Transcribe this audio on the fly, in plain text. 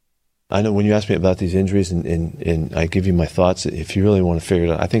I know when you ask me about these injuries and I give you my thoughts, if you really want to figure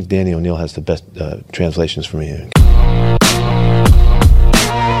it out, I think Danny O'Neill has the best translations for me.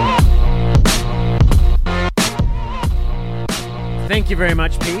 Thank you very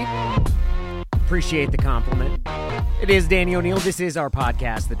much, Pete. Appreciate the compliment. It is Danny O'Neill. This is our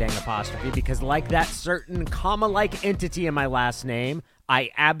podcast, The Dang Apostrophe, because like that certain comma-like entity in my last name, I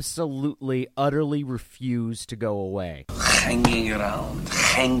absolutely, utterly refuse to go away. Hanging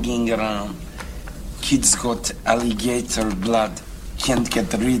around. Kid's got alligator blood. Can't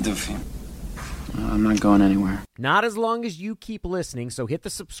get rid of him. I'm not going anywhere. Not as long as you keep listening, so hit the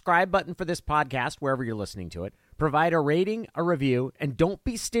subscribe button for this podcast wherever you're listening to it. Provide a rating, a review, and don't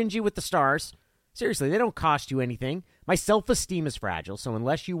be stingy with the stars. Seriously, they don't cost you anything. My self-esteem is fragile, so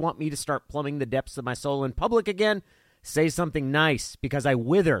unless you want me to start plumbing the depths of my soul in public again, say something nice, because I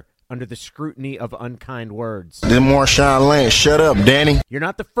wither under the scrutiny of unkind words. Then Marshawn Lynch, shut up, Danny. You're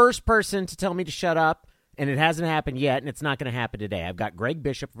not the first person to tell me to shut up, and it hasn't happened yet, and it's not going to happen today. I've got Greg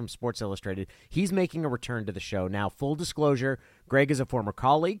Bishop from Sports Illustrated. He's making a return to the show. Now, full disclosure, Greg is a former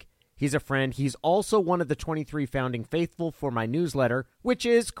colleague. He's a friend. He's also one of the 23 founding faithful for my newsletter, which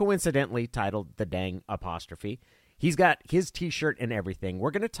is coincidentally titled The Dang Apostrophe. He's got his T-shirt and everything.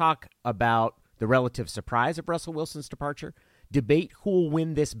 We're going to talk about the relative surprise of Russell Wilson's departure, debate who will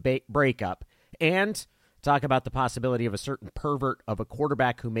win this breakup, and talk about the possibility of a certain pervert of a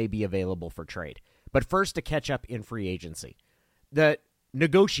quarterback who may be available for trade. But first, to catch up in free agency. The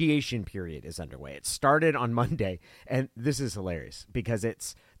negotiation period is underway. It started on Monday, and this is hilarious because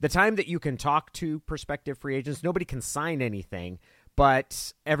it's the time that you can talk to prospective free agents. Nobody can sign anything,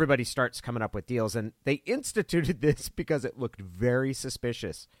 but everybody starts coming up with deals, and they instituted this because it looked very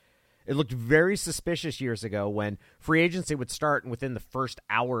suspicious. It looked very suspicious years ago when free agency would start, and within the first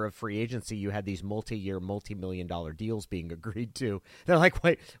hour of free agency, you had these multi-year, multi-million-dollar deals being agreed to. They're like,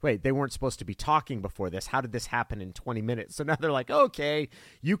 wait, they weren't supposed to be talking before this. How did this happen in 20 minutes? So now they're like, okay,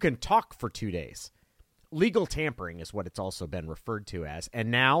 you can talk for 2 days. Legal tampering is what it's also been referred to as.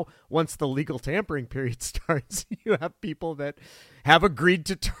 And now, once the legal tampering period starts, you have people that have agreed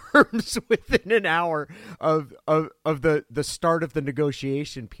to terms within an hour of the start of the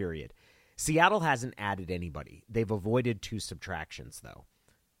negotiation period. Seattle hasn't added anybody. They've avoided 2 subtractions, though.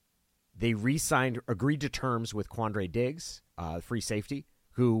 They agreed to terms with Quandre Diggs, free safety,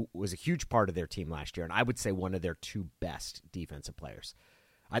 who was a huge part of their team last year, and I would say one of their 2 best defensive players.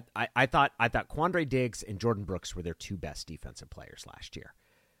 I thought Quandre Diggs and Jordan Brooks were their 2 best defensive players last year.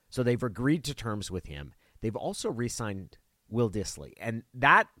 So they've agreed to terms with him. They've also re-signed Will Dissly. And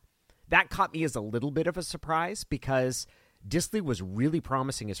that caught me as a little bit of a surprise because Dissly was really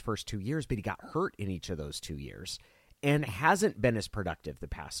promising his first 2 years, but he got hurt in each of those 2 years and hasn't been as productive the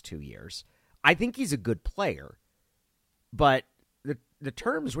past 2 years. I think he's a good player, but the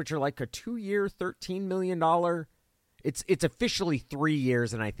terms, which are like a 2-year, $13 million, It's officially 3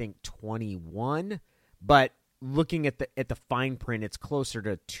 years and I think 21, but looking at the fine print, it's closer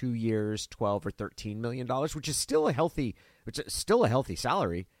to 2 years, $12 or $13 million, which is still a healthy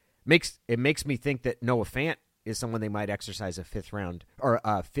salary. It makes me think that Noah Fant is someone they might exercise a 5th round or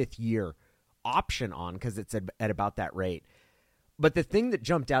a 5th year option on because it's at about that rate. But the thing that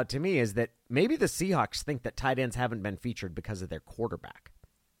jumped out to me is that maybe the Seahawks think that tight ends haven't been featured because of their quarterback.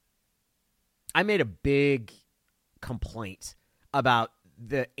 I made a big complaint about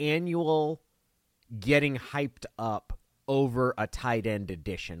the annual getting hyped up over a tight end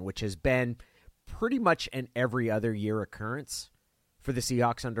addition, which has been pretty much an every other year occurrence for the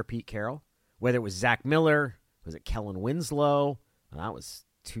Seahawks under Pete Carroll. Whether it was Zach Miller, was it Kellen Winslow? Well, that was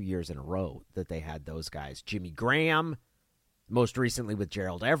 2 years in a row that they had those guys. Jimmy Graham, most recently with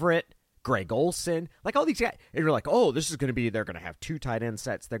Gerald Everett, Greg Olsen, like all these guys. And you're like, oh, this is going to be, they're going to have 2 tight end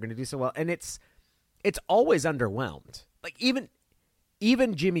sets. They're going to do so well. And it's always underwhelmed. Like even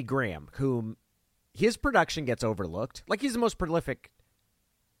Jimmy Graham, whom his production gets overlooked. Like he's the most prolific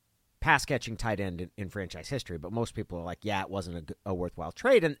pass-catching tight end in franchise history, but most people are like, yeah, it wasn't a worthwhile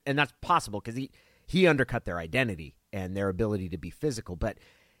trade, and that's possible because he undercut their identity and their ability to be physical. But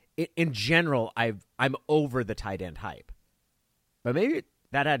in general, I'm over the tight end hype. But maybe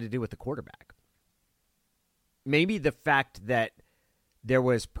that had to do with the quarterback. Maybe the fact that there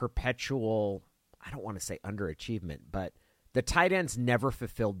was perpetual, I don't want to say underachievement, but the tight ends never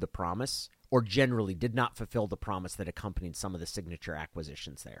fulfilled the promise, or generally did not fulfill the promise that accompanied some of the signature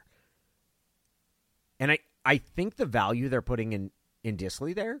acquisitions there. And I think the value they're putting in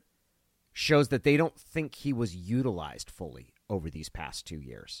Dissly there shows that they don't think he was utilized fully over these past 2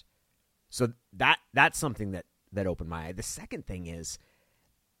 years. So that's something that opened my eye. The second thing is,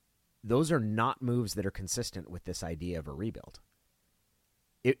 those are not moves that are consistent with this idea of a rebuild.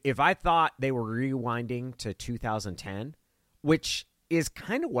 if I thought they were rewinding to 2010, which is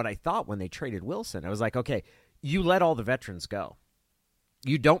kind of what I thought when they traded Wilson, I was like, okay, you let all the veterans go.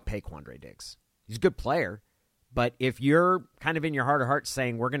 You don't pay Quandre Diggs. He's a good player. But if you're kind of in your heart of hearts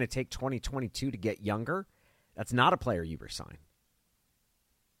saying we're going to take 2022 to get younger, that's not a player you resign.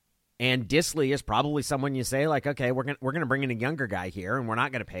 And Dissly is probably someone you say, like, okay, we're going to bring in a younger guy here, and we're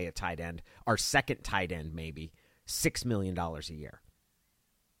not going to pay a tight end, our second tight end maybe, $6 million a year.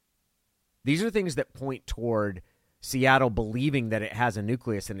 These are things that point toward Seattle believing that it has a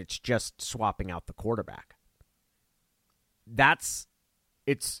nucleus and it's just swapping out the quarterback.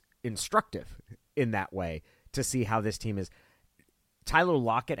 It's instructive in that way to see how this team is. Tyler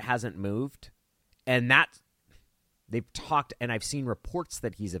Lockett hasn't moved, and they've talked, and I've seen reports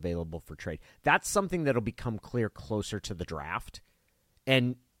that he's available for trade. That's something that'll become clear closer to the draft.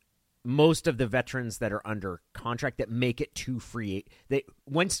 And most of the veterans that are under contract that make it to free,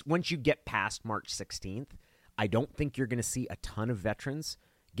 once you get past March 16th, I don't think you're going to see a ton of veterans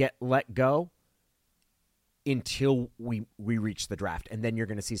get let go until we reach the draft. And then you're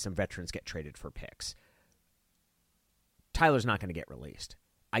going to see some veterans get traded for picks. Tyler's not going to get released.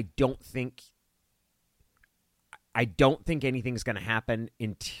 I don't think anything's going to happen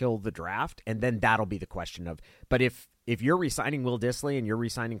until the draft, and then that'll be the question of. But if you're re-signing Will Dissly and you're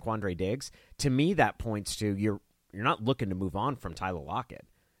re-signing Quandre Diggs, to me that points to you're not looking to move on from Tyler Lockett.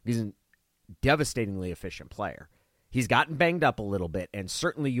 He's a devastatingly efficient player. He's gotten banged up a little bit, and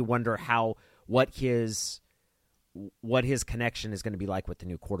certainly you wonder what his connection is going to be like with the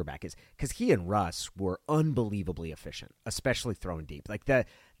new quarterback is, because he and Russ were unbelievably efficient, especially throwing deep. Like the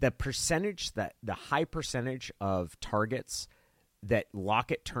high percentage of targets that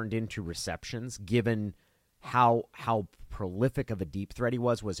Lockett turned into receptions, given how prolific of a deep threat he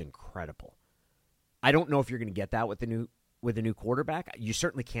was incredible. I don't know if you're going to get that with the new quarterback. You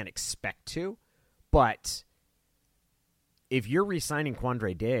certainly can't expect to, but if you're re-signing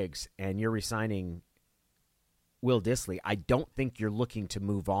Quandre Diggs and you're re-signing Will Dissly, I don't think you're looking to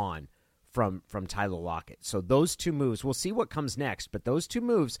move on from Tyler Lockett. So those two moves, we'll see what comes next, but those two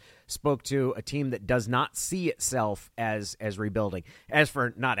moves spoke to a team that does not see itself as rebuilding. As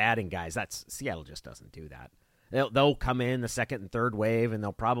for not adding guys, Seattle just doesn't do that. They'll come in the second and third wave, and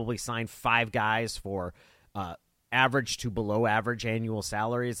they'll probably sign 5 guys for average to below average annual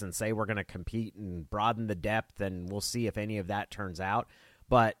salaries and say we're going to compete and broaden the depth, and we'll see if any of that turns out.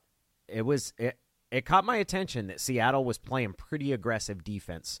 But it caught my attention that Seattle was playing pretty aggressive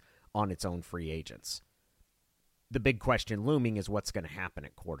defense on its own free agents. The big question looming is what's going to happen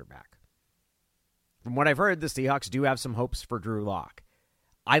at quarterback. From what I've heard, the Seahawks do have some hopes for Drew Lock.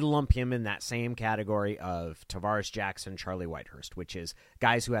 I lump him in that same category of Tavares Jackson, Charlie Whitehurst, which is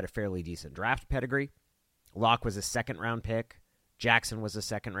guys who had a fairly decent draft pedigree. Lock was a second-round pick. Jackson was a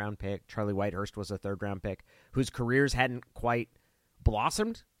second-round pick. Charlie Whitehurst was a third-round pick, whose careers hadn't quite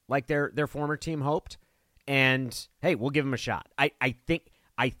blossomed like their former team hoped. And, hey, we'll give him a shot. I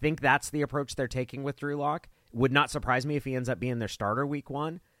think that's the approach they're taking with Drew Lock. Would not surprise me if he ends up being their starter week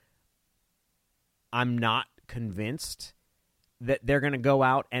 1. I'm not convinced that they're going to go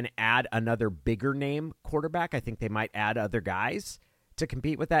out and add another bigger name quarterback. I think they might add other guys to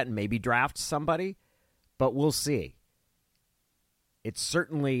compete with that and maybe draft somebody, but we'll see. It's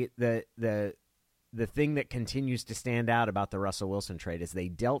certainly the thing that continues to stand out about the Russell Wilson trade is they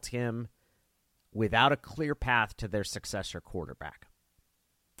dealt him without a clear path to their successor quarterback.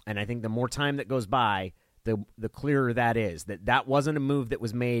 And I think the more time that goes by, the clearer that is, that wasn't a move that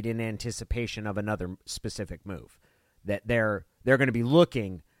was made in anticipation of another specific move. That they're going to be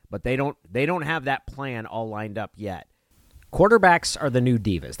looking, but they don't have that plan all lined up yet. Quarterbacks are the new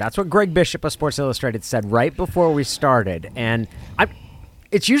divas. That's what Greg Bishop of Sports Illustrated said right before we started. And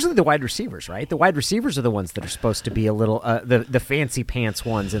it's usually the wide receivers, right? The wide receivers are the ones that are supposed to be a little the fancy pants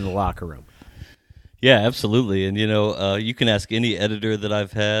ones in the locker room. Yeah, absolutely. And, you can ask any editor that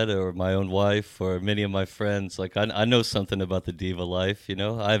I've had or my own wife or many of my friends. Like, I know something about the diva life,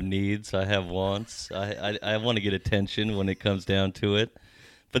 I have needs. I have wants. I want to get attention when it comes down to it.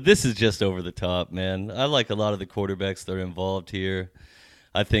 But this is just over the top, man. I like a lot of the quarterbacks that are involved here.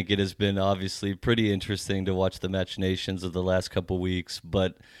 I think it has been obviously pretty interesting to watch the machinations of the last couple weeks.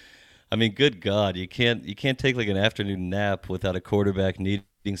 But, I mean, good God, you can't take like an afternoon nap without a quarterback needing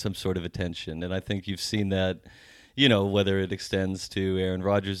some sort of attention. And I think you've seen that, whether it extends to Aaron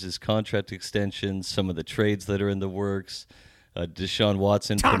Rodgers' contract extensions, some of the trades that are in the works, Deshaun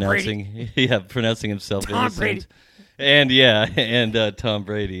Watson pronouncing himself Tom innocent. Brady. And Tom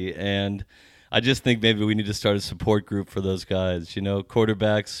Brady. And I just think maybe we need to start a support group for those guys.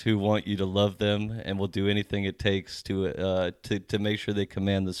 Quarterbacks who want you to love them and will do anything it takes to make sure they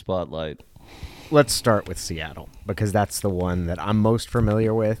command the spotlight. Let's start with Seattle, because that's the one that I'm most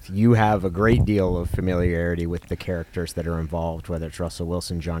familiar with. You have a great deal of familiarity with the characters that are involved, whether it's Russell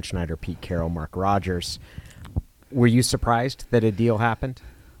Wilson, John Schneider, Pete Carroll, Mark Rogers. Were you surprised that a deal happened?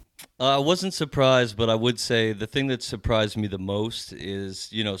 I wasn't surprised, but I would say the thing that surprised me the most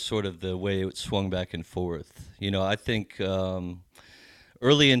is, sort of the way it swung back and forth. I think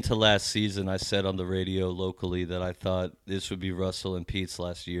early into last season, I said on the radio locally that I thought this would be Russell and Pete's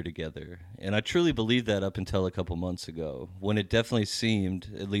last year together. And I truly believed that up until a couple months ago, when it definitely seemed,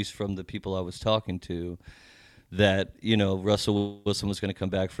 at least from the people I was talking to, that, Russell Wilson was going to come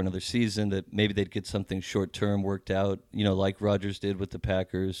back for another season, that maybe they'd get something short-term worked out, like Rodgers did with the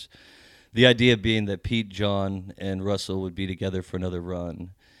Packers. The idea being that Pete, John, and Russell would be together for another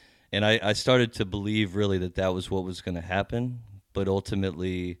run. And I started to believe, really, that was what was going to happen. But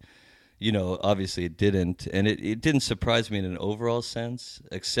ultimately, obviously it didn't. And it didn't surprise me in an overall sense,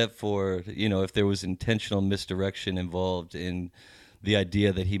 except for, if there was intentional misdirection involved in the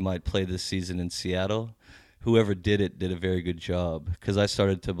idea that he might play this season in Seattle. Whoever did it did a very good job, because I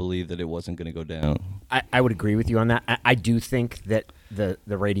started to believe that it wasn't going to go down. I would agree with you on that. I do think that the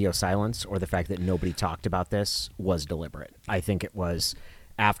radio silence, or the fact that nobody talked about this, was deliberate. I think it was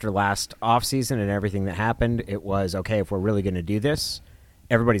after last offseason and everything that happened, it was, okay, if we're really going to do this,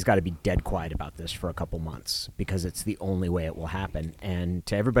 everybody's got to be dead quiet about this for a couple months, because it's the only way it will happen. And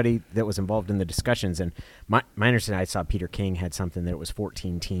to everybody that was involved in the discussions, and my understanding, I saw Peter King had something that it was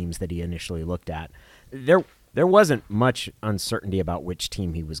 14 teams that he initially looked at. There wasn't much uncertainty about which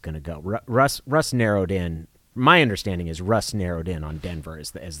team he was going to go. Russ narrowed in. My understanding is Russ narrowed in on Denver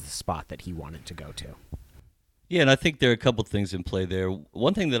as the spot that he wanted to go to. Yeah, and I think there are a couple things in play there.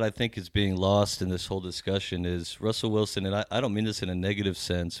 One thing that I think is being lost in this whole discussion is Russell Wilson, and I don't mean this in a negative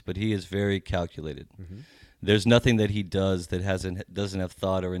sense, but he is very calculated. Mm-hmm. There's nothing that he does that doesn't have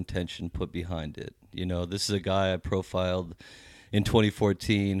thought or intention put behind it. This is a guy I profiled in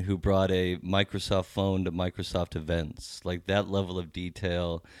 2014 who brought a Microsoft phone to Microsoft events. Like, that level of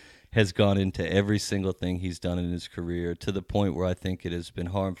detail has gone into every single thing he's done in his career, to the point where I think it has been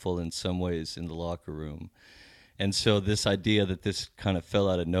harmful in some ways in the locker room. And so this idea that this kind of fell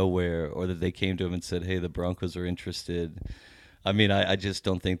out of nowhere, or that they came to him and said, hey, the Broncos are interested, I mean, I just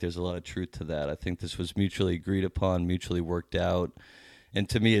don't think there's a lot of truth to that. I think this was mutually agreed upon, mutually worked out. And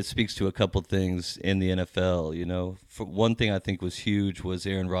to me, it speaks to a couple things in the NFL. For one thing I think was huge was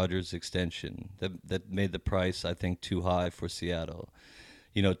Aaron Rodgers' extension. That made the price, I think, too high for Seattle.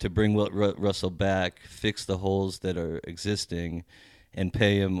 To bring Russell back, fix the holes that are existing, and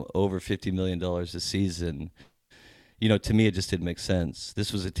pay him over $50 million a season, to me, it just didn't make sense.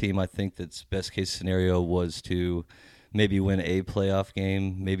 This was a team, I think, that's best case scenario was to maybe win a playoff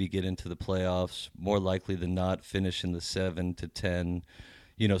game, maybe get into the playoffs, more likely than not finish in the 7 to 10,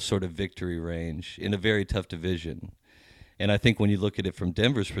 sort of victory range in a very tough division. And I think when you look at it from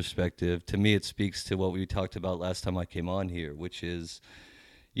Denver's perspective, to me it speaks to what we talked about last time I came on here, which is,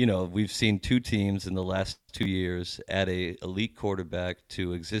 we've seen two teams in the last 2 years add a elite quarterback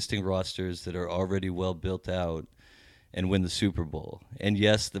to existing rosters that are already well built out and win the Super Bowl. And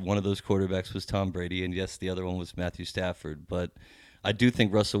yes, one of those quarterbacks was Tom Brady, and yes, the other one was Matthew Stafford. But I do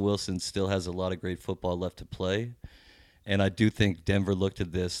think Russell Wilson still has a lot of great football left to play. And I do think Denver looked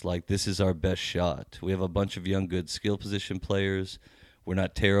at this like, this is our best shot. We have a bunch of young, good skill position players. We're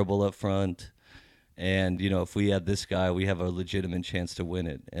not terrible up front. And, if we add this guy, we have a legitimate chance to win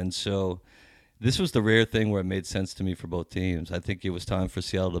it. And so this was the rare thing where it made sense to me for both teams. I think it was time for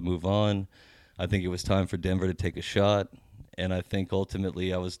Seattle to move on. I think it was time for Denver to take a shot, and I think ultimately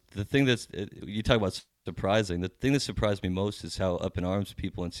you talk about surprising. The thing that surprised me most is how up in arms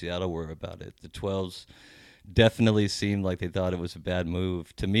people in Seattle were about it. The 12s definitely seemed like they thought it was a bad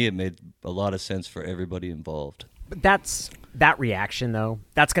move. To me, it made a lot of sense for everybody involved. But that reaction, though,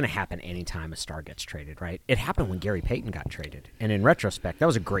 that's going to happen anytime a star gets traded, right? It happened when Gary Payton got traded, and in retrospect, that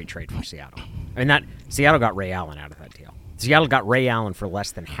was a great trade for Seattle. I mean, Seattle got Ray Allen out of that deal. Seattle got Ray Allen for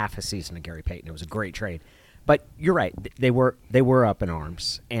less than half a season of Gary Payton. It was a great trade. But you're right. They were up in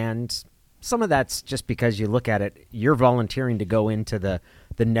arms. And some of that's just because you look at it, you're volunteering to go into the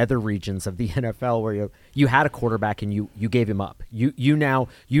nether regions of the NFL where you had a quarterback and you gave him up. You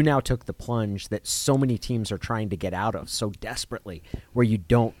now took the plunge that so many teams are trying to get out of so desperately, where you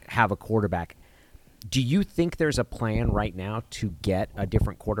don't have a quarterback. Do you think there's a plan right now to get a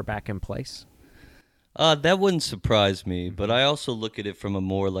different quarterback in place? That wouldn't surprise me, but I also look at it from a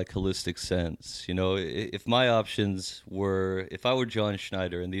more like holistic sense. You know, if my options were, if I were John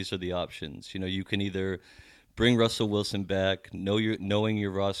Schneider, and these are the options, you know, you can either bring Russell Wilson back, knowing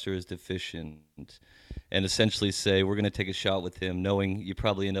your roster is deficient, and essentially say we're going to take a shot with him, knowing you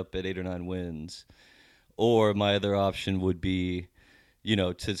probably end up at 8 or 9 wins. Or my other option would be, you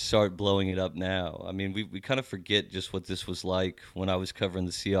know, to start blowing it up now. I mean, we kind of forget just what this was like when I was covering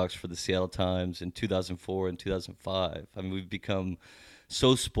the Seahawks for the Seattle Times in 2004 and 2005. I mean, we've become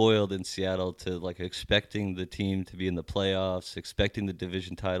so spoiled in Seattle to like expecting the team to be in the playoffs, expecting the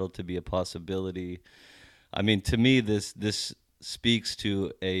division title to be a possibility. I mean, to me, this speaks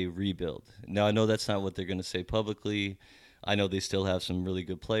to a rebuild. Now, I know that's not what they're going to say publicly. I know they still have some really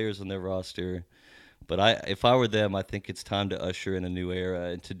good players on their roster. But if I were them, I think it's time to usher in a new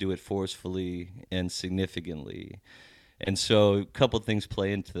era and to do it forcefully and significantly. And so a couple of things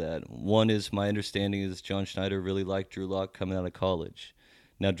play into that. One is my understanding is John Schneider really liked Drew Lock coming out of college.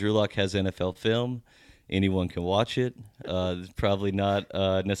 Now, Drew Lock has NFL film. Anyone can watch it. Probably not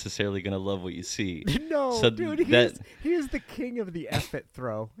necessarily going to love what you see. No, so dude, he is the king of the F it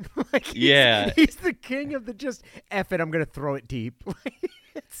throw. He's the king of the just F it, I'm going to throw it deep.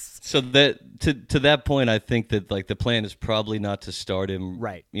 So that to that point, I think that like the plan is probably not to start him,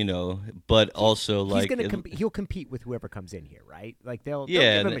 right? You know, but also he's like he'll compete with whoever comes in here, right? Like they'll give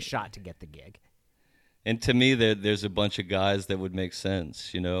him a shot to get the gig. And to me, there's a bunch of guys that would make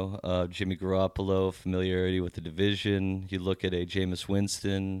sense. You know, Jimmy Garoppolo, familiarity with the division. You look at a Jameis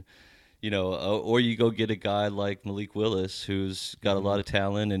Winston. You know, or you go get a guy like Malik Willis, who's got a lot of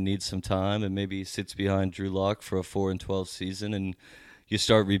talent and needs some time, and maybe sits behind Drew Lock for a 4-12 season, and you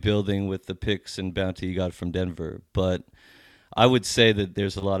start rebuilding with the picks and bounty you got from Denver. But I would say that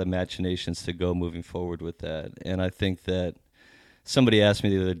there's a lot of machinations to go moving forward with that. And I think that somebody asked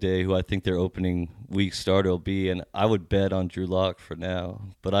me the other day who I think their opening week starter will be, and I would bet on Drew Lock for now.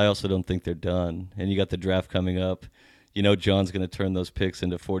 But I also don't think they're done. And you got the draft coming up. You know John's going to turn those picks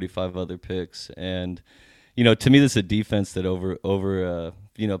into 45 other picks. And, you know, to me, this is a defense that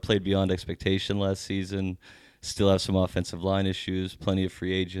played beyond expectation last season. Still have some offensive line issues, plenty of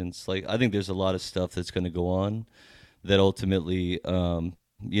free agents. Like, I think there's a lot of stuff that's going to go on that ultimately, is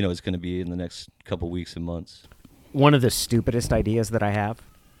going to be in the next couple weeks and months. One of the stupidest ideas that I have,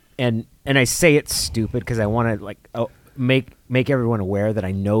 and I say it's stupid because I want to make everyone aware that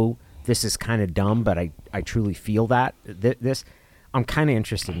I know this is kind of dumb, but I truly feel that I'm kind of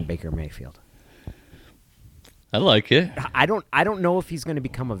interested in Baker Mayfield. I like it. I don't know if he's going to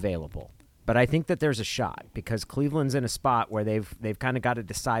become available. But I think that there's a shot because Cleveland's in a spot where they've kind of got to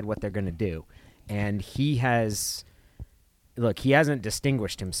decide what they're going to do. And he hasn't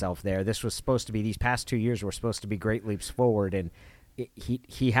distinguished himself there. This was supposed to be, these past 2 years were supposed to be great leaps forward. And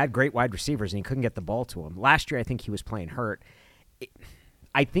he had great wide receivers and he couldn't get the ball to him. Last year, I think he was playing hurt.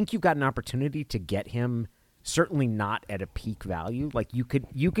 I think you've got an opportunity to get him, certainly not at a peak value. Like you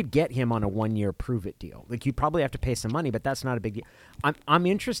could get him on a 1-year prove it deal. Like you'd probably have to pay some money, but that's not a big deal. I'm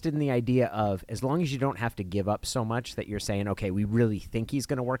interested in the idea of as long as you don't have to give up so much that you're saying, okay, we really think he's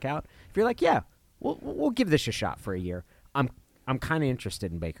going to work out. If you're like, yeah, we'll give this a shot for a year. I'm kind of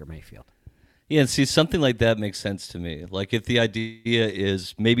interested in Baker Mayfield. Yeah, and see, something like that makes sense to me. Like if the idea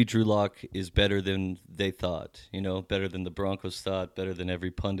is maybe Drew Lock is better than they thought, you know, better than the Broncos thought, better than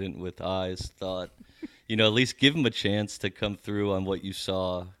every pundit with eyes thought. You know, at least give him a chance to come through on what you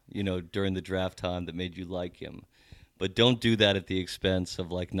saw, you know, during the draft time that made you like him. But don't do that at the expense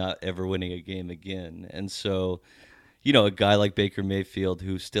of, like, not ever winning a game again. And so, you know, a guy like Baker Mayfield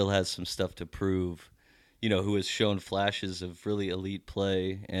who still has some stuff to prove, you know, who has shown flashes of really elite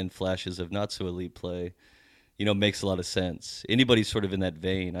play and flashes of not so elite play, you know, makes a lot of sense. Anybody sort of in that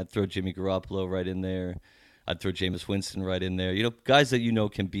vein, I'd throw Jimmy Garoppolo right in there. I'd throw Jameis Winston right in there. You know, guys that you know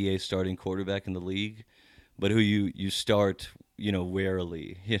can be a starting quarterback in the league, but who you start, you know,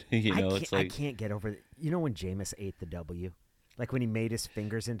 warily. I can't get over it. You know when Jameis ate the W? Like when he made his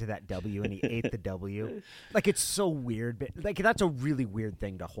fingers into that W and he ate the W? Like it's so weird. But like that's a really weird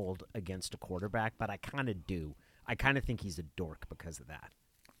thing to hold against a quarterback, but I kind of do. I kind of think he's a dork because of that.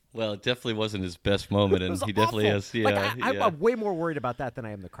 Well, it definitely wasn't his best moment, and he definitely has. Yeah, like I'm way more worried about that than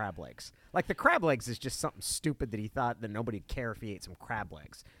I am the crab legs. Like the crab legs is just something stupid that he thought that nobody'd care if he ate some crab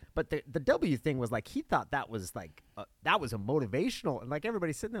legs. But the W thing was like he thought that was like that was a motivational, and like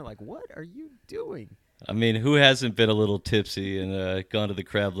everybody's sitting there like, what are you doing? I mean, who hasn't been a little tipsy and gone to the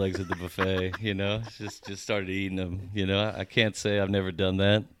crab legs at the buffet? You know, just started eating them. You know, I can't say I've never done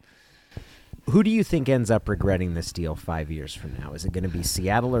that. Who do you think ends up regretting this deal 5 years from now? Is it going to be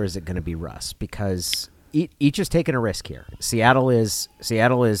Seattle or is it going to be Russ? Because each is taking a risk here. Seattle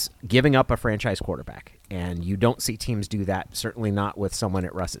is giving up a franchise quarterback, and you don't see teams do that. Certainly not with someone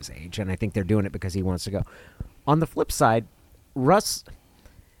at Russ's age, and I think they're doing it because he wants to go. On the flip side, Russ,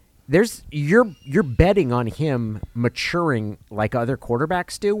 you're betting on him maturing like other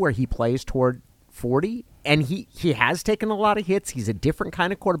quarterbacks do, where he plays toward 40, and he has taken a lot of hits. He's a different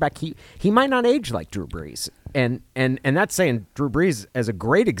kind of quarterback. He might not age like Drew Brees, and that's saying Drew Brees as a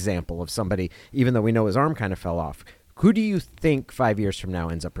great example of somebody, even though we know his arm kind of fell off. Who do you think 5 years from now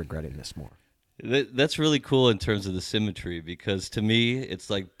ends up regretting this more? That's really cool in terms of the symmetry, because to me, it's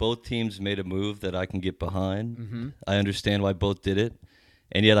like both teams made a move that I can get behind. Mm-hmm. I understand why both did it,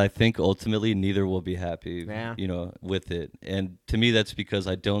 and yet I think ultimately neither will be happy, with it. And to me, that's because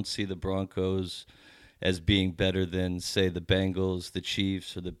I don't see the Broncos as being better than, say, the Bengals, the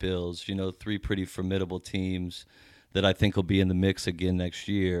Chiefs, or the Bills. Three pretty formidable teams that I think will be in the mix again next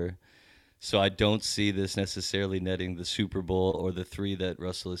year. So I don't see this necessarily netting the Super Bowl or the three that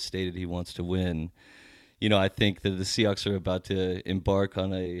Russell has stated he wants to win. I think that the Seahawks are about to embark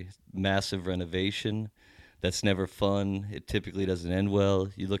on a massive renovation. That's never fun. It typically doesn't end well.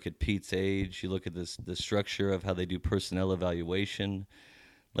 You look at Pete's age. You look at the structure of how they do personnel evaluation.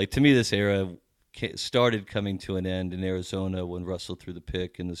 Like, to me, this era started coming to an end in Arizona when Russell threw the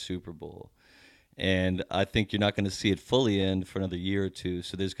pick in the Super Bowl. And I think you're not going to see it fully end for another year or two,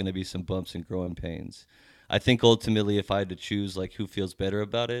 so there's going to be some bumps and growing pains. I think ultimately, if I had to choose like who feels better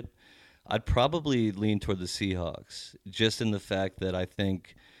about it, I'd probably lean toward the Seahawks, just in the fact that I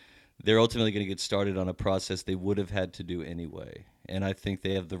think they're ultimately going to get started on a process they would have had to do anyway. And I think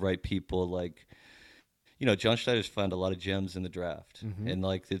they have the right people. Like, John Schneider's found a lot of gems in the draft. Mm-hmm. And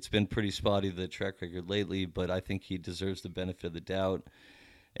like, it's been pretty spotty, the track record lately, but I think he deserves the benefit of the doubt.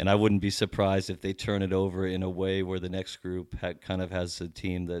 And I wouldn't be surprised if they turn it over in a way where the next group kind of has a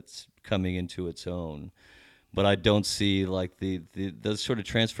team that's coming into its own. But I don't see like the sort of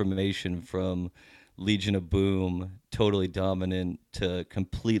transformation from Legion of Boom, totally dominant, to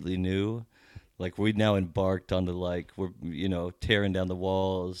completely new. Like, we now embarked onto we're tearing down the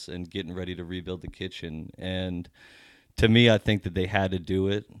walls and getting ready to rebuild the kitchen. And to me, I think that they had to do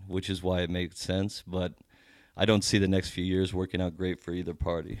it, which is why it makes sense. But I don't see the next few years working out great for either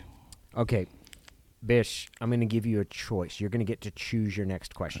party. Okay, Bish, I'm going to give you a choice. You're going to get to choose your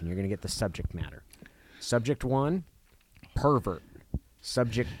next question. You're going to get the subject matter. Subject 1, pervert.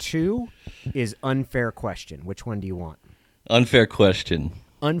 Subject 2 is unfair question. Which one do you want? Unfair question.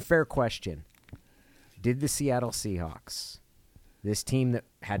 Unfair question. Did the Seattle Seahawks, this team that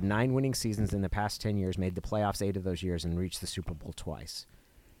had 9 winning seasons in the past 10 years, made the playoffs 8 of those years and reached the Super Bowl twice,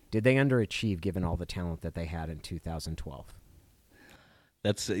 did they underachieve given all the talent that they had in 2012?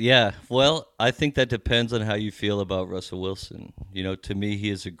 Well, I think that depends on how you feel about Russell Wilson. To me, he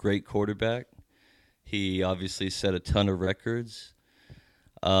is a great quarterback. He obviously set a ton of records.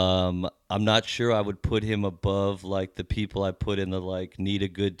 I'm not sure I would put him above like the people I put in the need a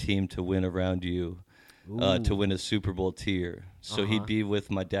good team to win around you, to win a Super Bowl tier. So he'd be with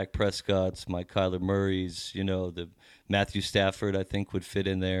my Dak Prescott's, my Kyler Murray's, the Matthew Stafford I think would fit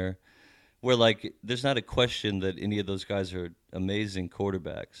in there. Where there's not a question that any of those guys are amazing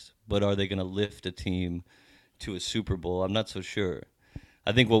quarterbacks, but are they going to lift a team to a Super Bowl? I'm not so sure.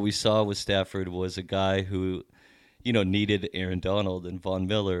 I think what we saw with Stafford was a guy who, needed Aaron Donald and Von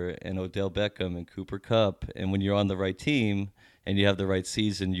Miller and Odell Beckham and Cooper Kupp. And when you're on the right team and you have the right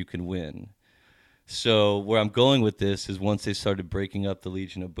season, you can win. So where I'm going with this is once they started breaking up the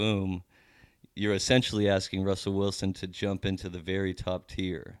Legion of Boom, you're essentially asking Russell Wilson to jump into the very top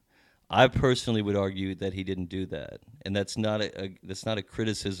tier. I personally would argue that he didn't do that. And that's not a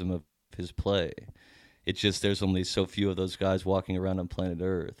criticism of his play. It's just there's only so few of those guys walking around on planet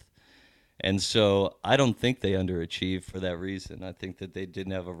Earth. And so I don't think they underachieved for that reason. I think that they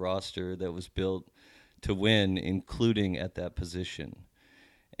didn't have a roster that was built to win, including at that position.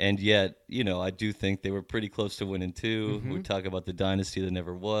 And yet, I do think they were pretty close to winning too. Mm-hmm. We talk about the dynasty that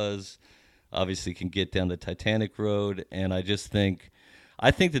never was. Obviously can get down the Titanic road. And I think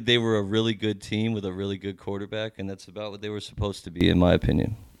that they were a really good team with a really good quarterback, and that's about what they were supposed to be, in my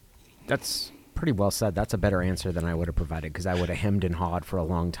opinion. That's pretty well said. That's a better answer than I would have provided, because I would have hemmed and hawed for a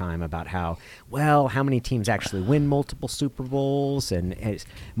long time about how many teams actually win multiple Super Bowls, and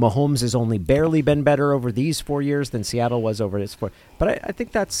Mahomes has only barely been better over these 4 years than Seattle was over his 4. But I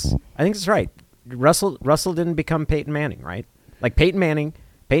think that's right. Russell didn't become Peyton Manning, right? Like Peyton Manning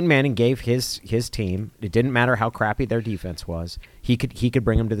gave his team. It didn't matter how crappy their defense was. He could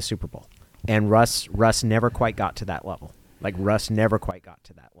bring them to the Super Bowl, and Russ never quite got to that level.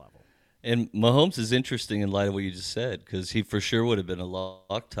 And Mahomes is interesting in light of what you just said, because he for sure would have been a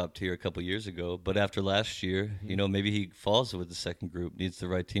lock top tier a couple years ago. But after last year, maybe he falls with the second group, needs the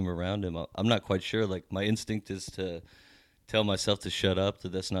right team around him. I'm not quite sure. Like, my instinct is to tell myself to shut up,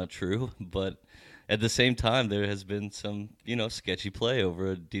 that's not true. But at the same time, there has been some, sketchy play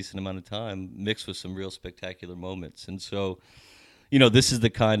over a decent amount of time, mixed with some real spectacular moments. And so, this is the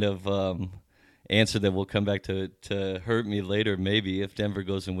kind of answer that will come back to hurt me later, maybe, if Denver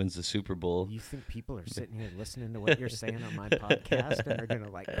goes and wins the Super Bowl. You think people are sitting here listening to what you're saying on my podcast and are going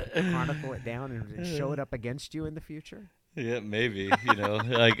to chronicle it down and show it up against you in the future? Yeah, maybe.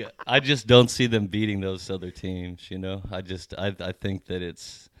 Like, I just don't see them beating those other teams. I think that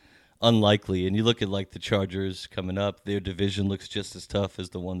it's unlikely. And you look at like the Chargers coming up; their division looks just as tough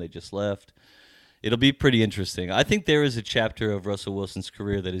as the one they just left. It'll be pretty interesting. I think there is a chapter of Russell Wilson's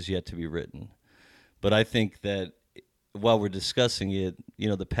career that is yet to be written. But I think that while we're discussing it,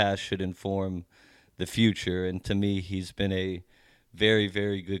 the past should inform the future. And to me, he's been a very,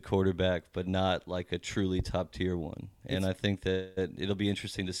 very good quarterback, but not like a truly top-tier one. And I think that it'll be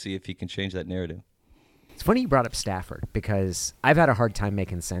interesting to see if he can change that narrative. It's funny you brought up Stafford, because I've had a hard time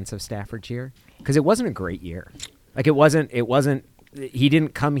making sense of Stafford's year, because it wasn't a great year. Like, it wasn't. He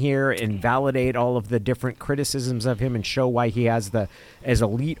didn't come here and validate all of the different criticisms of him and show why he has as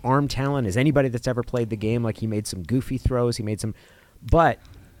elite arm talent as anybody that's ever played the game. Like, he made some goofy throws. He made some. But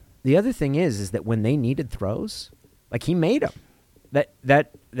the other thing is that when they needed throws, like, he made them.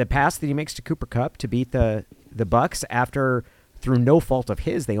 That the pass that he makes to Cooper Kupp to beat the Bucs after, through no fault of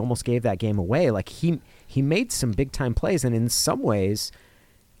his, they almost gave that game away. Like, he made some big time plays, and in some ways,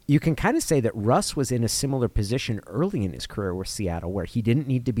 you can kind of say that Russ was in a similar position early in his career with Seattle, where he didn't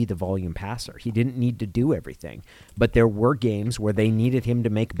need to be the volume passer. He didn't need to do everything. But there were games where they needed him to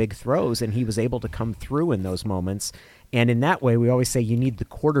make big throws, and he was able to come through in those moments. And in that way, we always say you need the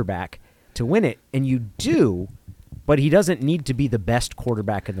quarterback to win it, and you do, but he doesn't need to be the best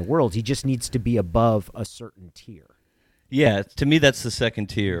quarterback in the world. He just needs to be above a certain tier. Yeah, to me, that's the second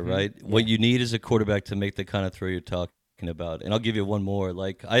tier, right? Yeah. What you need is a quarterback to make the kind of throw you're talking about. And I'll give you one more.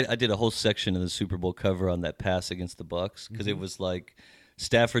 Like, I did a whole section in the Super Bowl cover on that pass against the Bucs, because it was like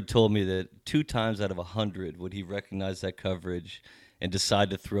Stafford told me that 2 times out of 100 would he recognize that coverage and decide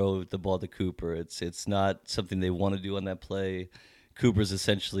to throw the ball to Cooper. It's not something they want to do on that play. Cooper's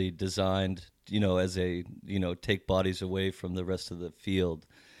essentially designed, as a, take bodies away from the rest of the field.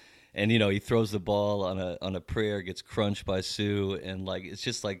 And, he throws the ball on a prayer, gets crunched by Sue, and, like, it's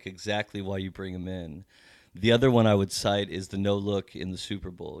just, like, exactly why you bring him in. The other one I would cite is the no-look in the Super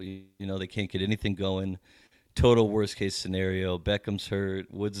Bowl. They can't get anything going. Total worst-case scenario. Beckham's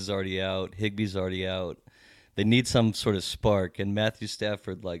hurt. Woods is already out. Higbee's already out. They need some sort of spark, and Matthew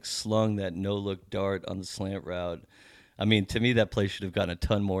Stafford, like, slung that no-look dart on the slant route. I mean, to me, that play should have gotten a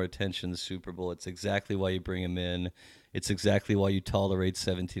ton more attention in the Super Bowl. It's exactly why you bring him in. It's exactly why you tolerate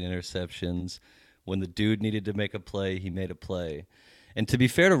 17 interceptions. When the dude needed to make a play, he made a play. And to be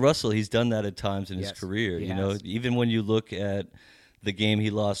fair to Russell, he's done that at times in his career. Even when you look at the game he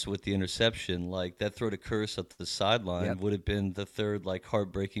lost with the interception, like, that throw to Curse up the sideline would have been the third, like,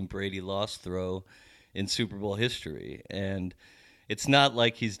 heartbreaking Brady lost throw in Super Bowl history. And it's not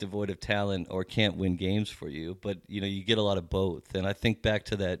like he's devoid of talent or can't win games for you, but, you get a lot of both. And I think back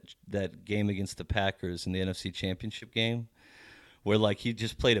to that game against the Packers in the NFC Championship game, where, like, he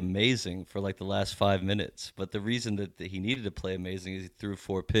just played amazing for, like, the last 5 minutes. But the reason that he needed to play amazing is he threw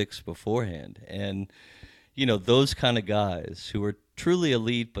 4 picks beforehand. And, those kind of guys who are truly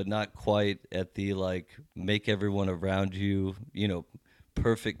elite but not quite at the, like, make everyone around you,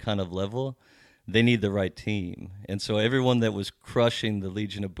 perfect kind of level, they need the right team. And so everyone that was crushing the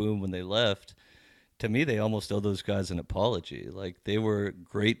Legion of Boom when they left, to me, they almost owe those guys an apology. Like, they were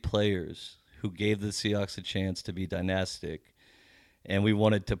great players who gave the Seahawks a chance to be dynastic. And we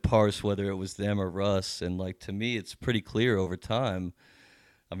wanted to parse whether it was them or Russ. And, like, to me, it's pretty clear over time.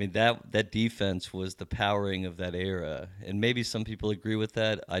 I mean, that defense was the powering of that era. And maybe some people agree with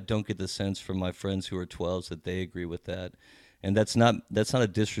that. I don't get the sense from my friends who are 12s that they agree with that. And that's not a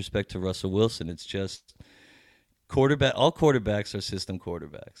disrespect to Russell Wilson. It's just all quarterbacks are system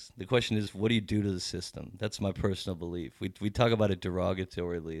quarterbacks. The question is, what do you do to the system? That's my personal belief. We talk about it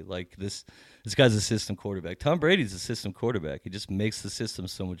derogatorily, like this guy's a system quarterback. Tom Brady's a system quarterback. He just makes the system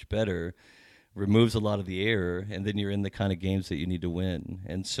so much better, removes a lot of the error, and then you're in the kind of games that you need to win.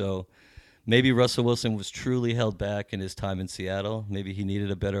 And so maybe Russell Wilson was truly held back in his time in Seattle. Maybe he needed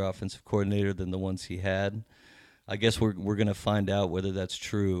a better offensive coordinator than the ones he had. I guess we're going to find out whether that's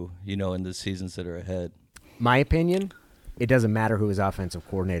true, in the seasons that are ahead. My opinion, it doesn't matter who his offensive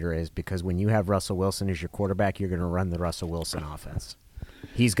coordinator is, because when you have Russell Wilson as your quarterback, you're going to run the Russell Wilson offense.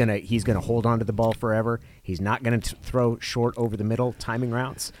 He's gonna hold on to the ball forever. He's not gonna throw short over the middle timing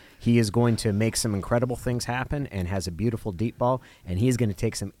routes. He is going to make some incredible things happen and has a beautiful deep ball. And he is going to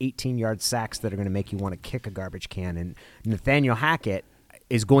take some 18-yard sacks that are going to make you want to kick a garbage can. And Nathaniel Hackett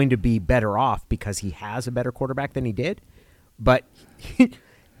is going to be better off because he has a better quarterback than he did. But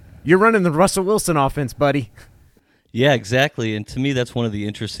you're running the Russell Wilson offense, buddy. Yeah, exactly. And to me, that's one of the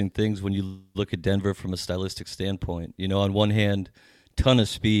interesting things when you look at Denver from a stylistic standpoint. You know, on one hand, ton of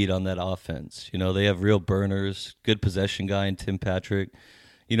speed on that offense. You know, they have real burners, good possession guy in Tim Patrick.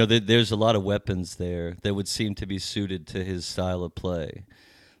 You know, there's a lot of weapons there that would seem to be suited to his style of play.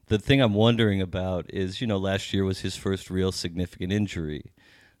 The thing I'm wondering about is, you know, last year was his first real significant injury.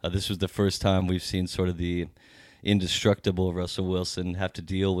 This was the first time we've seen sort of the indestructible Russell Wilson have to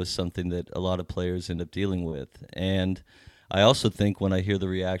deal with something that a lot of players end up dealing with. And I also think when I hear the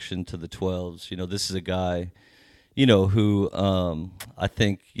reaction to the 12s, you know, this is a guy, you know, who I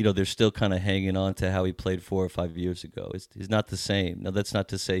think, you know, they're still kind of hanging on to how he played 4 or 5 years ago. He's not the same. Now, that's not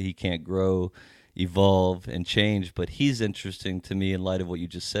to say he can't grow, evolve, and change, but he's interesting to me in light of what you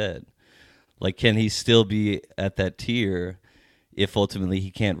just said. Like, can he still be at that tier if ultimately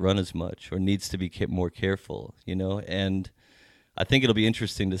he can't run as much or needs to be more careful, you know? And I think it'll be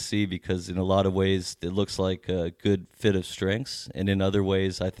interesting to see because in a lot of ways it looks like a good fit of strengths, and in other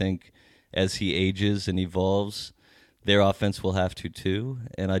ways I think as he ages and evolves, their offense will have to too,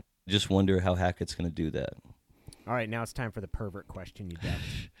 and I just wonder how Hackett's going to do that. All right, now it's time for the pervert question, you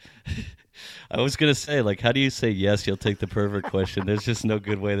devil. I was going to say, like, how do you say yes, you'll take the pervert question? There's just no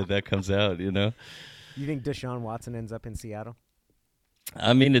good way that comes out, you know? You think Deshaun Watson ends up in Seattle?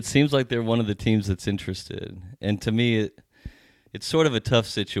 I mean, it seems like they're one of the teams that's interested. And to me, it's sort of a tough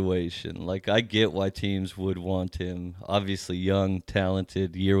situation. Like, I get why teams would want him. Obviously young,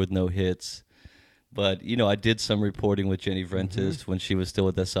 talented, year with no hits. But, you know, I did some reporting with Jenny Vrentis when she was still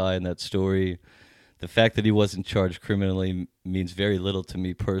with SI in that story. The fact that he wasn't charged criminally means very little to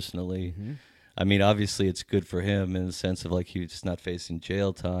me personally. I mean, obviously it's good for him in the sense of, like, he was just not facing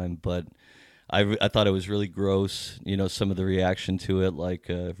jail time. But I thought it was really gross, you know, some of the reaction to it, like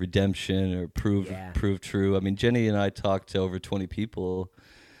redemption or prove true. I mean, Jenny and I talked to over 20 people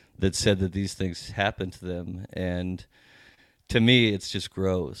that said that these things happen to them. And to me, it's just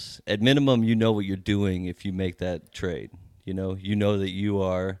gross. At minimum, you know what you're doing if you make that trade. You know that you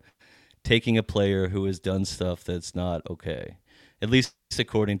are taking a player who has done stuff that's not okay. At least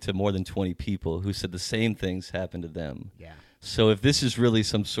according to more than 20 people who said the same things happened to them. Yeah. So if this is really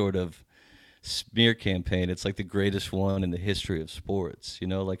some sort of smear campaign, it's like the greatest one in the history of sports. You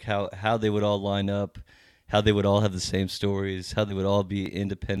know, like how they would all line up, how they would all have the same stories, how they would all be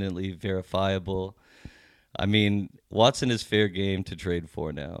independently verifiable. I mean, Watson is fair game to trade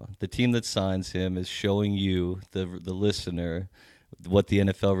for now. The team that signs him is showing you, the listener, what the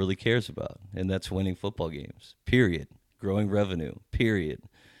NFL really cares about, and that's winning football games, period. Growing revenue, period.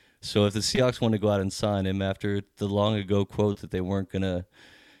 So if the Seahawks want to go out and sign him after the long ago quote that they weren't going to,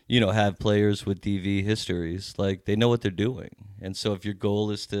 you know, have players with DV histories, like, they know what they're doing. And so if your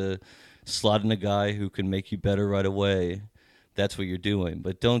goal is to slot in a guy who can make you better right away, that's what you're doing.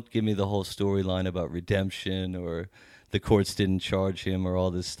 But don't give me the whole storyline about redemption or the courts didn't charge him or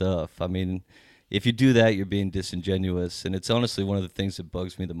all this stuff. I mean, if you do that, you're being disingenuous. And it's honestly one of the things that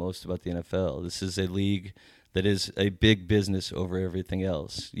bugs me the most about the NFL. This is a league that is a big business over everything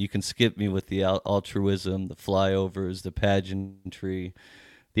else. You can skip me with the altruism, the flyovers, the pageantry.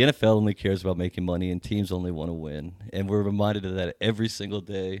 The NFL only cares about making money, and teams only want to win. And we're reminded of that every single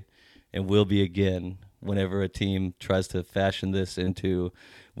day, and will be again whenever a team tries to fashion this into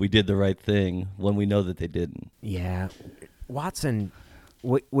we did the right thing when we know that they didn't. Yeah. Watson,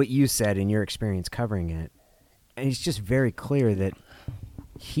 what you said in your experience covering it, and it's just very clear that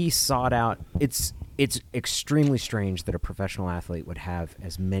he sought out – it's extremely strange that a professional athlete would have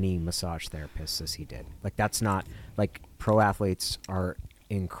as many massage therapists as he did. Like, that's not – like, pro athletes are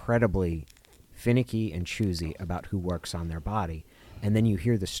incredibly finicky and choosy about who works on their body. And then you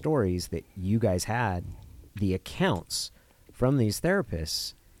hear the stories that you guys had, the accounts from these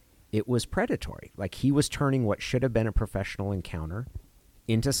therapists, it was predatory. Like, he was turning what should have been a professional encounter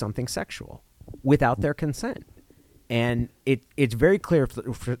into something sexual without their consent. And it's very clear,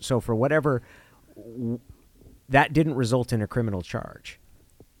 so for whatever, that didn't result in a criminal charge.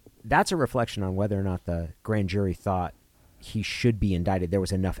 That's a reflection on whether or not the grand jury thought he should be indicted. There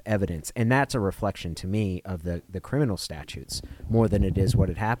was enough evidence. And that's a reflection to me of the criminal statutes more than it is what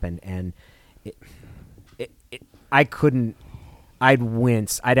had happened. And I'd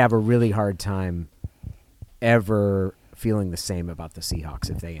wince. I'd have a really hard time ever feeling the same about the Seahawks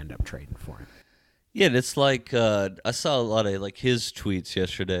if they end up trading for him. Yeah, and it's like I saw a lot of like his tweets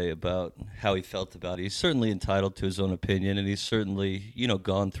yesterday about how he felt about it. He's certainly entitled to his own opinion, and he's certainly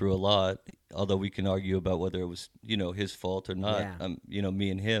gone through a lot. Although we can argue about whether it was his fault or not. Yeah. Me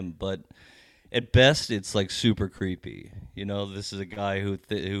and him, but at best it's like super creepy. This is a guy who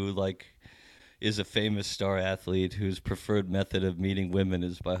like is a famous star athlete whose preferred method of meeting women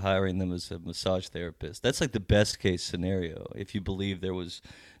is by hiring them as a massage therapist. That's like the best case scenario if you believe there was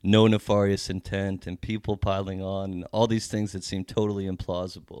no nefarious intent and people piling on and all these things that seem totally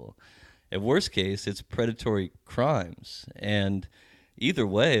implausible. At worst case, it's predatory crimes. And either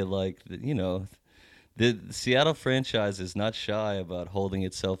way, the Seattle franchise is not shy about holding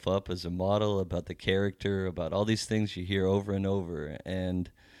itself up as a model, about the character, about all these things you hear over and over. And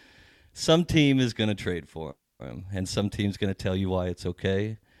some team is going to trade for him, and some team's going to tell you why it's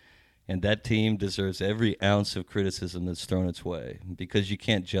okay. And that team deserves every ounce of criticism that's thrown its way, because you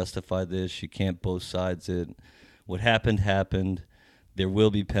can't justify this. You can't both sides it. What happened, happened. There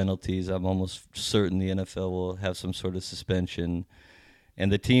will be penalties. I'm almost certain the NFL will have some sort of suspension.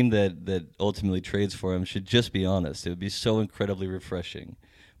 And the team that ultimately trades for him should just be honest. It would be so incredibly refreshing.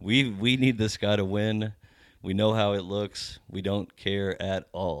 We need this guy to win. We know how it looks. We don't care at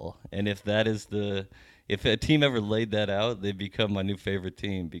all. And if a team ever laid that out, they become my new favorite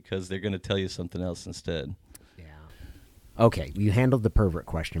team because they're going to tell you something else instead. Yeah. Okay, you handled the pervert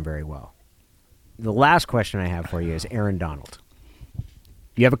question very well. The last question I have for you is Aaron Donald.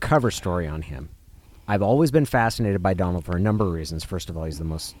 You have a cover story on him. I've always been fascinated by Donald for a number of reasons. First of all, he's the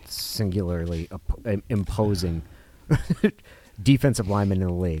most singularly imposing defensive lineman in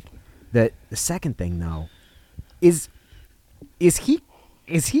the league. The second thing, though, is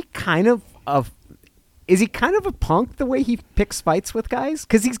he kind of a punk the way he picks fights with guys?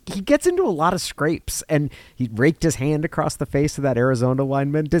 Because he gets into a lot of scrapes, and he raked his hand across the face of that Arizona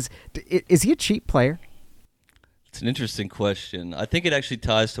lineman. Is he a cheap player? It's an interesting question. I think it actually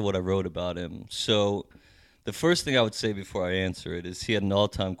ties to what I wrote about him. So the first thing I would say before I answer it is he had an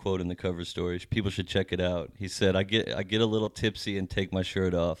all-time quote in the cover story. People should check it out. He said, I get a little tipsy and take my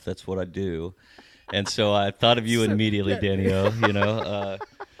shirt off. That's what I do. And so I thought of you immediately, Danny O.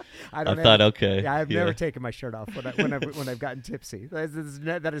 I thought, okay. Yeah, I've never taken my shirt off when I've gotten tipsy.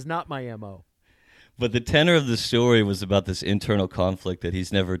 That is not my MO. But the tenor of the story was about this internal conflict that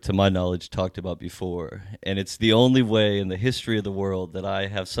he's never, to my knowledge, talked about before. And it's the only way in the history of the world that I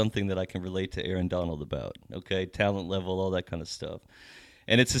have something that I can relate to Aaron Donald about. Okay, talent level, all that kind of stuff.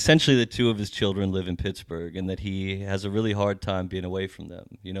 And it's essentially that two of his children live in Pittsburgh and that he has a really hard time being away from them.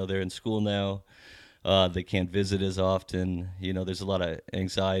 They're in school now. They can't visit as often. There's a lot of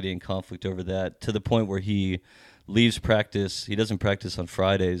anxiety and conflict over that, to the point where he leaves practice. He doesn't practice on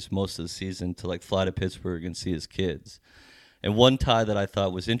Fridays most of the season to fly to Pittsburgh and see his kids. And one tie that I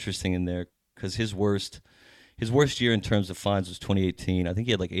thought was interesting in there, because his worst year in terms of fines was 2018. I think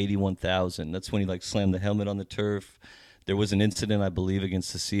he had 81,000. That's when he slammed the helmet on the turf. There was an incident, I believe,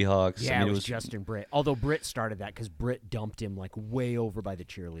 against the Seahawks. Yeah, it was Justin Britt. Although Britt started that because Britt dumped him way over by the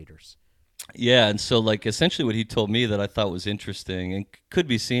cheerleaders. Yeah, and so essentially what he told me that I thought was interesting and could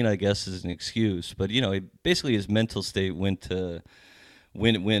be seen, I guess, as an excuse, but basically his mental state went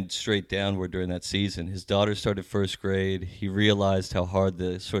straight downward during that season. His daughter started first grade. He realized how hard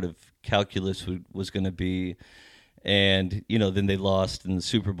the sort of calculus was going to be, and then they lost in the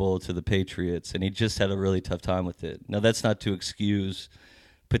Super Bowl to the Patriots, and he just had a really tough time with it. Now that's not to excuse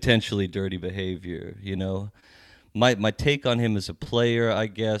potentially dirty behavior, My take on him as a player, I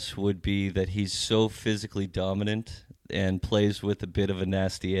guess, would be that he's so physically dominant and plays with a bit of a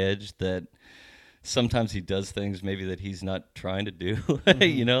nasty edge that sometimes he does things maybe that he's not trying to do.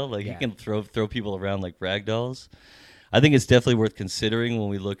 He can throw people around like rag dolls. I think it's definitely worth considering when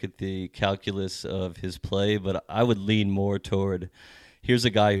we look at the calculus of his play, but I would lean more toward, here's a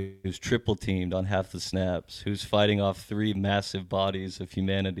guy who's triple teamed on half the snaps, who's fighting off three massive bodies of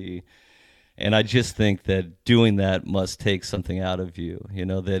humanity. And I just think that doing that must take something out of you,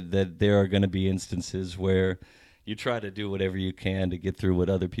 that there are going to be instances where you try to do whatever you can to get through what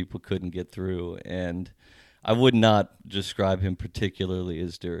other people couldn't get through. And I would not describe him particularly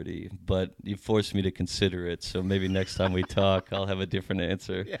as dirty, but you forced me to consider it. So maybe next time we talk, I'll have a different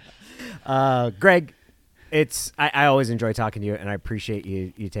answer. Yeah. Greg, I always enjoy talking to you, and I appreciate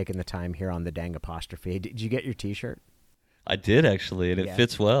you taking the time here on the Dang Apostrophe. Did you get your T-shirt? I did, actually, and it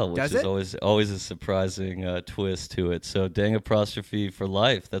fits well, which Does is it? always a surprising twist to it. So Dang Apostrophe for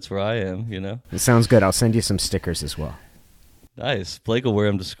life. That's where I am, It sounds good. I'll send you some stickers as well. Nice. Blake will wear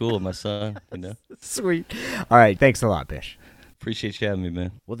them to school, my son, Sweet. All right. Thanks a lot, Bish. Appreciate you having me,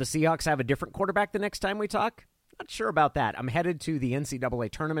 man. Will the Seahawks have a different quarterback the next time we talk? Not sure about that. I'm headed to the NCAA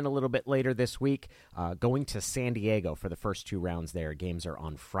tournament a little bit later this week, going to San Diego for the first 2 rounds there. Games are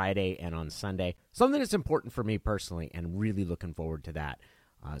on Friday and on Sunday. Something that's important for me personally, and really looking forward to that.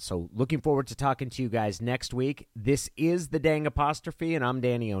 So looking forward to talking to you guys next week. This is the Dang Apostrophe, and I'm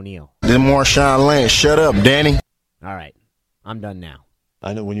Danny O'Neill. This Marshawn Lynch. Shut up, Danny. All right. I'm done now.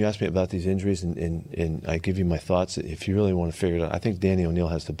 I know when you ask me about these injuries and I give you my thoughts, if you really want to figure it out, I think Danny O'Neill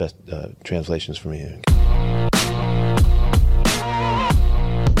has the best translations for me.